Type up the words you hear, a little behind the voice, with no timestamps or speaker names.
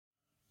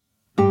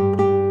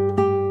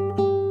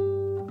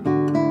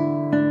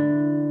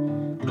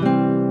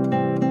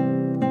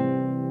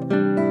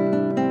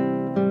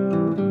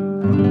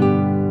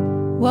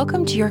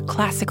Welcome to your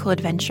classical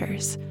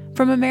adventures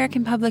from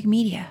American Public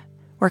Media,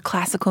 where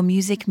classical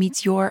music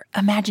meets your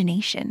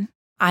imagination.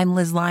 I'm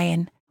Liz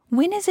Lyon.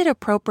 When is it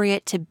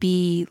appropriate to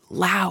be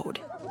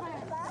loud?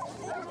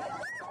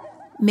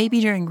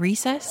 Maybe during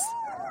recess?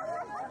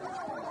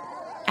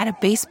 At a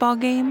baseball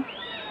game?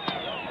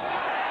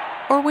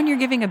 Or when you're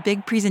giving a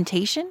big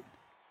presentation?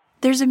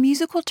 There's a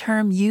musical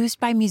term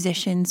used by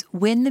musicians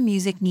when the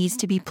music needs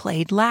to be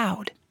played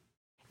loud.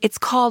 It's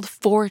called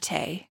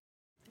forte.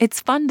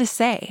 It's fun to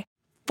say.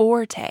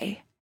 Forte.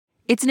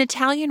 It's an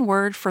Italian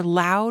word for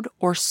loud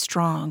or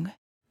strong.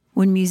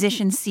 When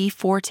musicians see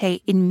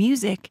forte in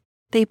music,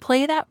 they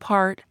play that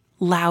part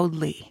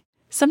loudly.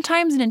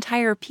 Sometimes an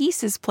entire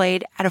piece is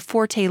played at a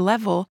forte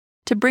level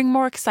to bring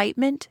more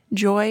excitement,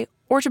 joy,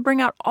 or to bring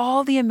out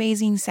all the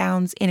amazing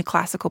sounds in a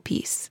classical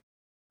piece.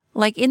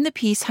 Like in the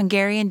piece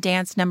Hungarian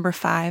Dance No.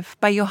 5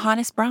 by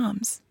Johannes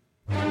Brahms.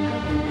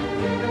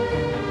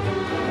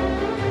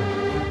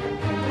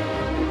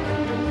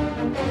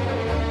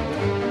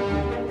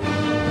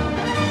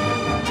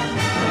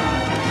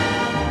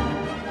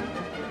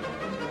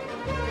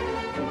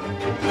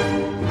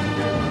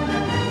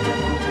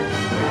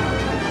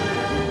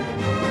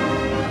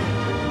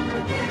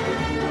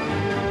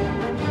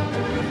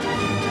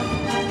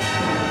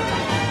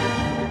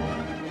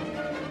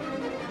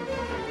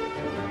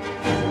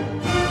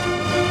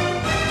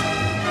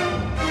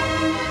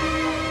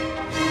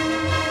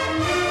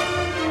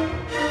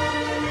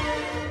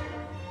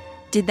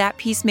 Did that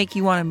piece make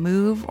you want to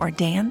move or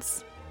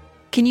dance?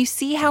 Can you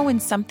see how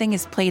when something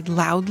is played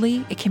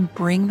loudly, it can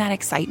bring that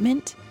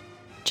excitement?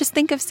 Just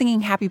think of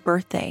singing Happy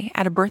Birthday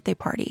at a birthday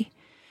party.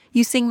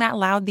 You sing that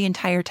loud the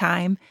entire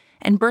time,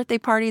 and birthday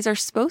parties are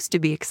supposed to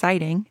be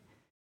exciting.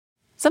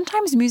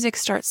 Sometimes music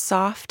starts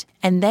soft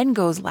and then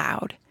goes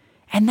loud,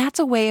 and that's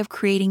a way of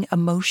creating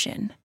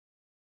emotion.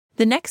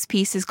 The next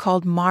piece is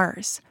called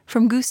Mars,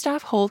 from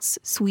Gustav Holst's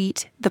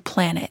suite, The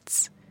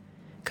Planets.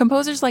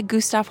 Composers like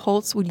Gustav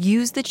Holst would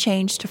use the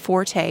change to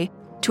forte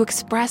to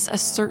express a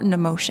certain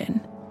emotion.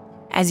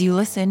 As you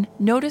listen,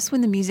 notice when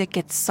the music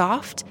gets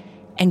soft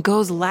and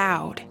goes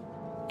loud,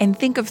 and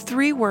think of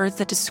 3 words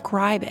that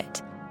describe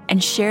it,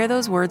 and share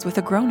those words with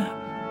a grown-up.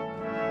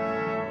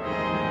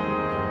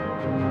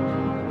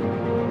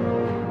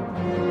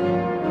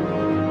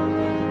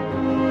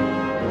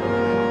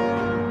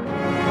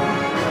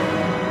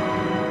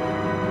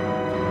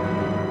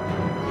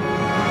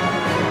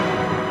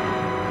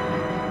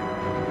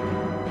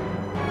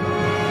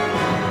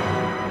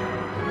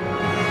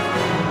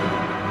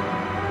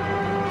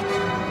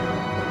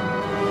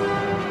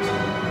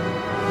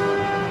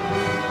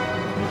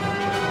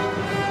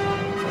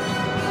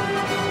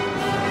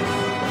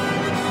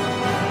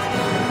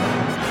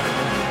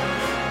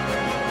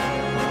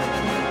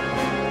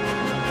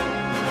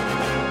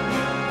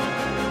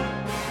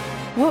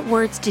 What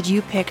words did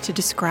you pick to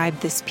describe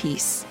this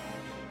piece?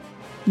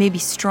 Maybe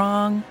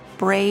strong,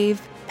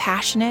 brave,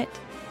 passionate,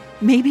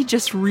 maybe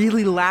just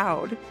really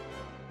loud.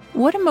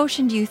 What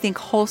emotion do you think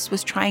Holst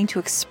was trying to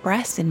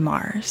express in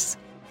Mars?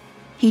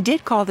 He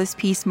did call this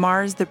piece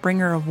Mars, the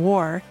Bringer of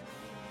War.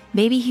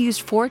 Maybe he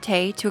used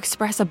forte to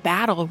express a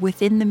battle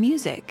within the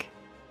music.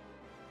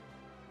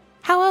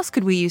 How else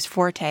could we use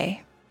forte?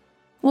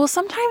 Well,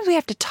 sometimes we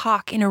have to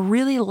talk in a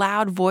really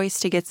loud voice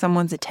to get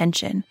someone's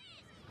attention,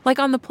 like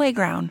on the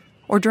playground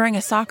or during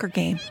a soccer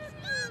game.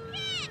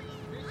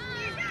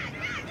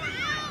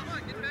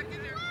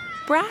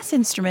 Brass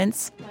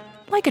instruments,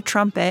 like a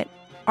trumpet,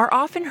 are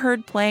often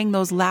heard playing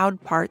those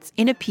loud parts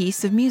in a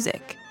piece of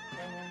music.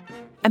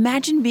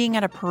 Imagine being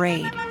at a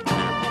parade.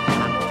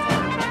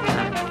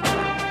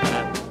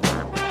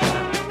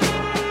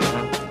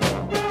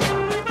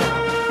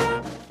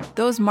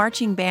 Those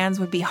marching bands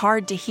would be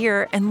hard to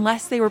hear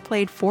unless they were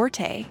played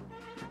forte.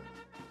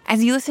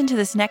 As you listen to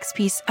this next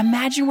piece,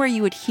 imagine where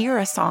you would hear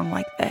a song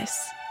like this.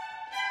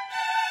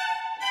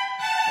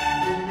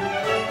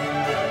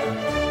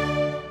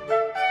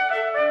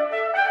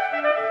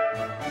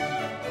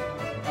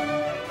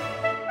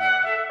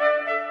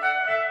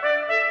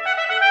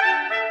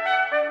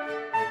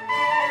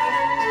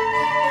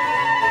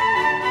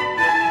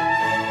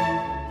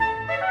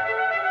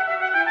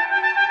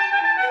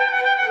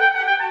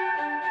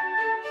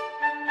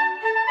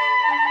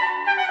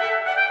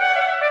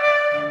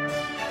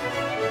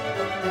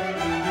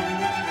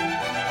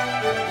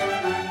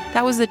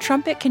 That was the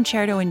Trumpet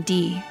Concerto in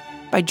D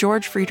by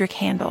George Friedrich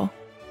Handel.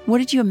 What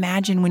did you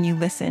imagine when you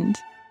listened?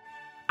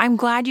 I'm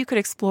glad you could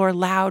explore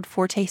loud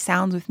forte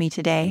sounds with me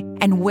today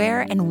and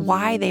where and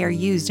why they are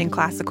used in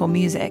classical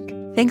music.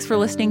 Thanks for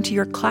listening to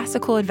your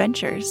classical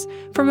adventures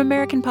from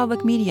American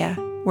Public Media,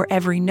 where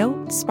every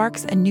note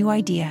sparks a new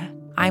idea.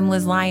 I'm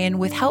Liz Lyon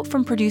with help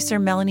from producer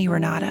Melanie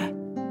Renata.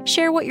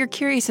 Share what you're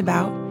curious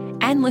about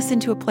and listen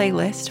to a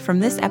playlist from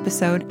this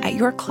episode at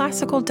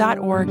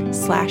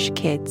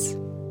yourclassical.org/kids.